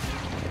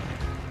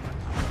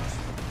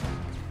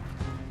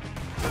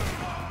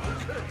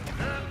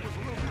 That was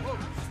a little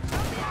close.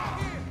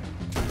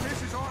 This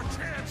is our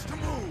chance to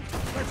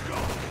move. Let's go.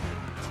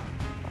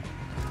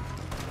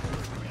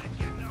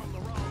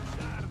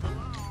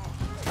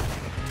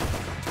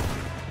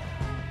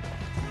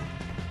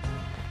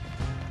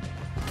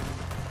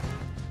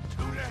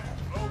 Do that,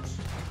 folks.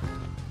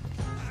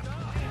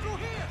 Through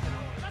here.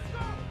 Let's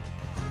go.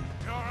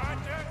 You all right,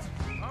 Dex?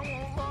 I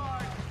won't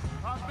lie.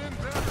 I've been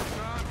better,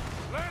 son.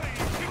 Lenny,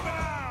 keep an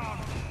eye on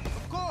him.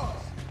 Of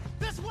course.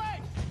 This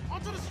way.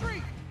 Onto the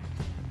street.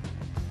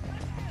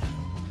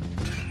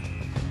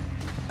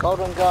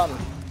 Golden gun.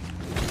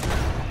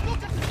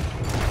 Look at this.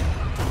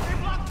 They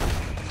blocked us.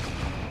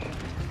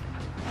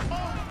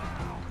 Oh,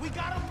 we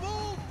gotta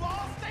move,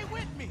 boss. Stay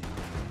with me.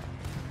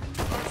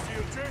 First the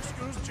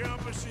O'Driscolls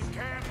jump us in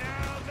camp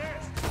now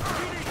this.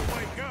 You need to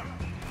wake up.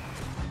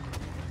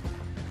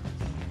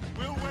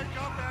 We'll wake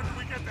up after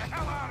we get the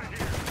hell out of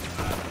here.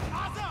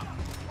 Eyes up.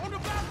 On the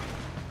balcony.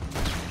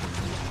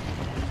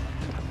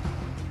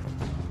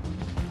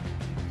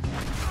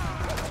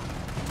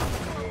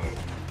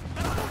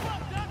 Let's move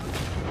up, Dutch.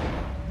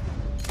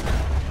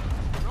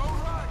 Go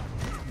right.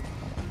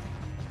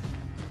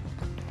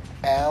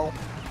 L.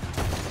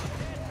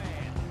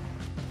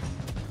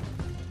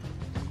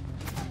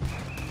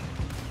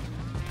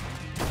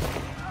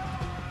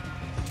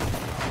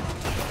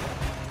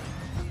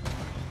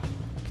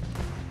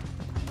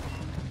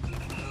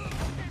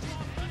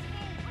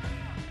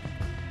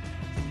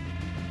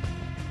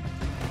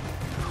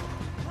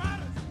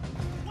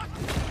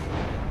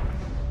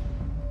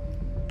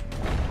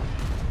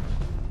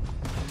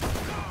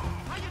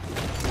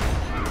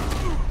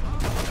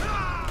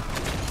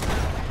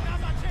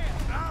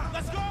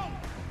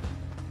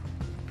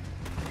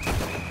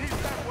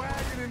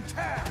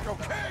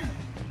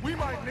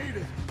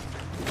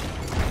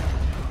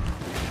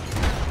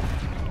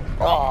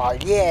 Oh,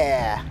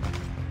 yeah.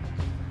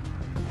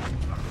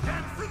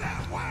 Head for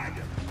that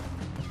wagon!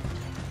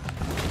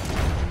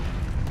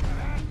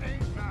 That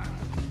ain't nice.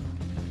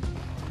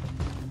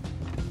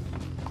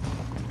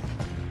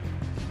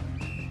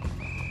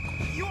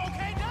 You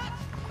okay, Dutch?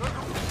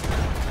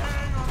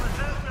 Hang on the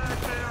head back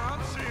there.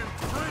 I'm seeing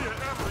 3 of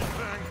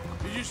everything.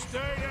 You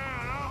stay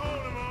down. I'll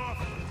hold him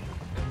off.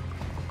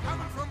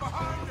 Coming from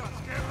behind us.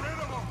 Get rid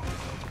of them.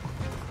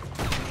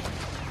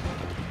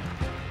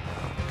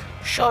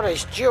 Shot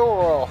his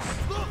jaw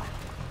off. Look!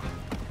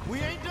 We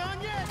ain't done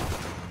yet!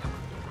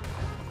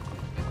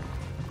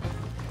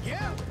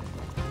 Yeah!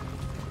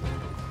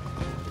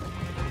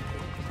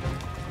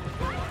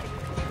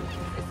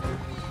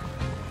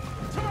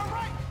 To my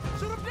right!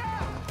 Shoot him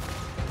down!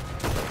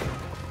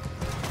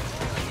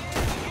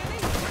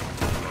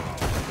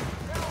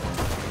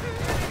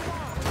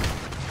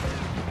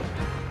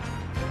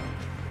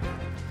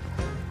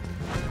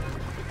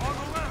 On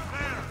the left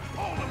there.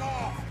 Hold him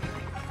off.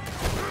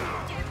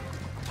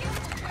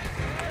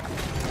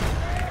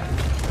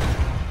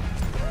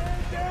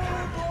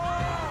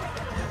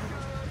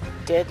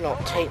 Did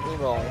not take me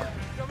long.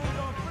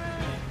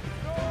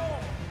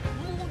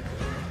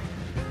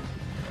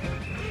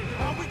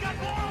 Oh, we got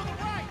more on the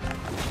right!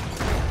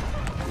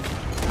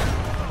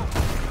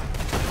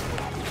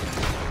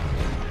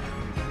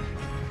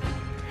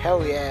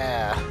 Hell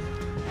yeah.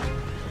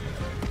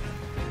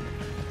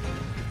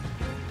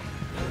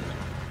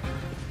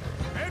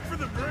 Head for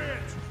the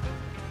bridge.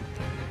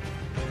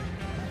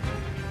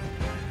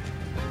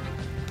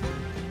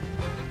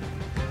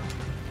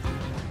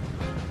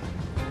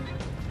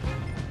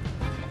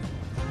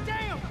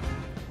 Damn!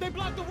 They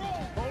blocked the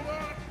road! Hold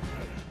on.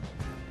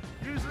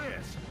 Use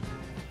this.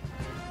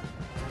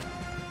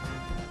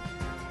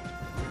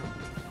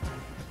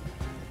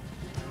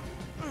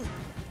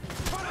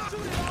 Try to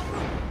shoot it off!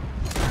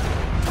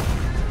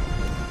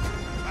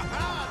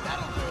 Aha!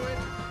 That'll do it!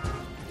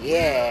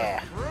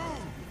 Yeah.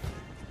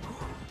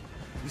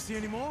 You see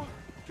any more?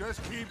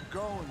 Just keep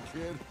going,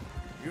 kid.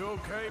 You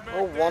okay back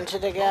Oh, there?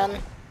 wanted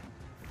again?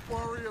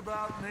 Worry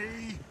about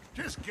me.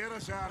 Just get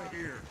us out of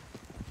here.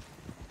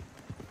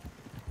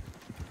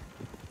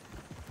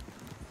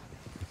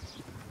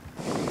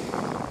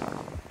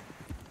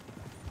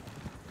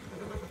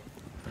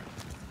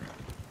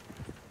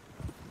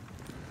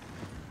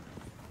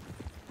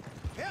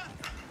 Yeah!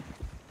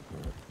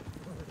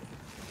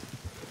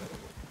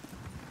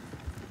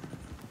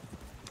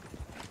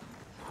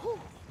 Whew.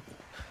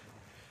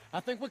 I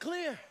think we're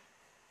clear.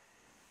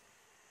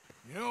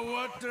 You know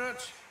what,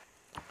 Dutch?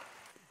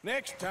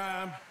 Next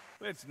time,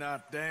 let's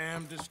not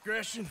damn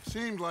discretion.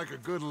 Seemed like a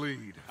good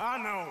lead. I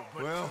know,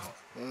 but... Well,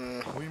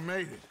 we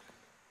made it.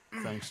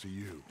 Thanks to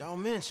you.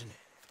 Don't mention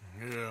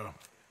it. Yeah.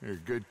 You're a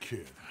good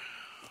kid.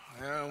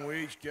 And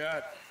we each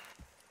got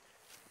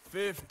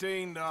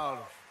 $15.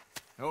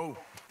 Oh,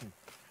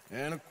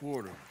 and a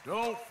quarter.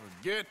 Don't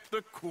forget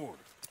the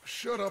quarter.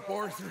 Shut up,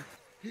 Arthur.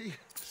 He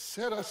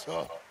set us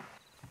up.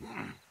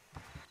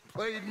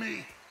 Played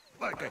me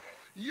like a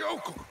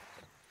yokel.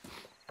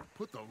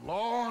 Put the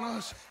law on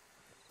us.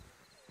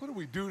 What did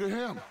we do to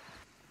him?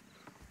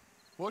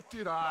 What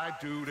did I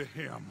do to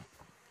him?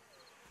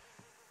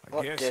 I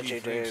What guess did he you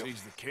thinks do?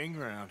 he's the king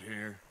around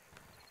here.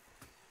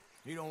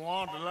 He don't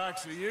want the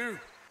likes of you.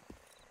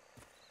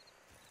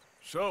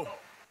 So,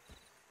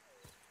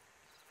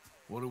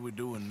 what are we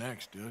doing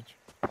next, Dutch?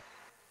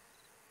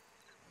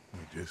 We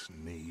just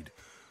need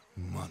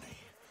money.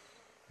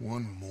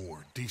 One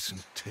more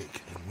decent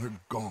take, and we're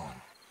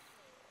gone.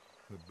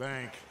 The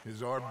bank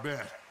is our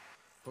bet.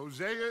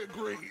 Hosea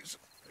agrees.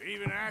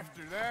 Even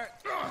after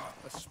that?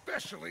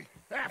 Especially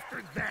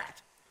after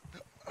that.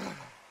 I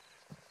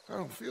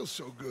don't feel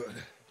so good.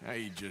 Now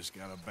you just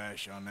got a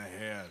bash on the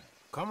head.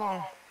 Come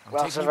on. I'm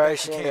That's a taking you very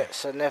back to camp.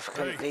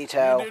 significant Hey,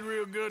 detail. you did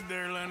real good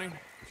there, Lenny.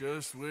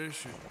 Just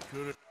wish it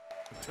could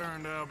have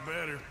turned out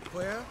better.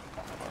 Well,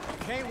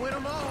 can't win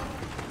them all.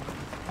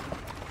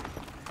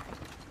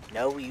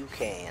 No, you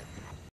can't.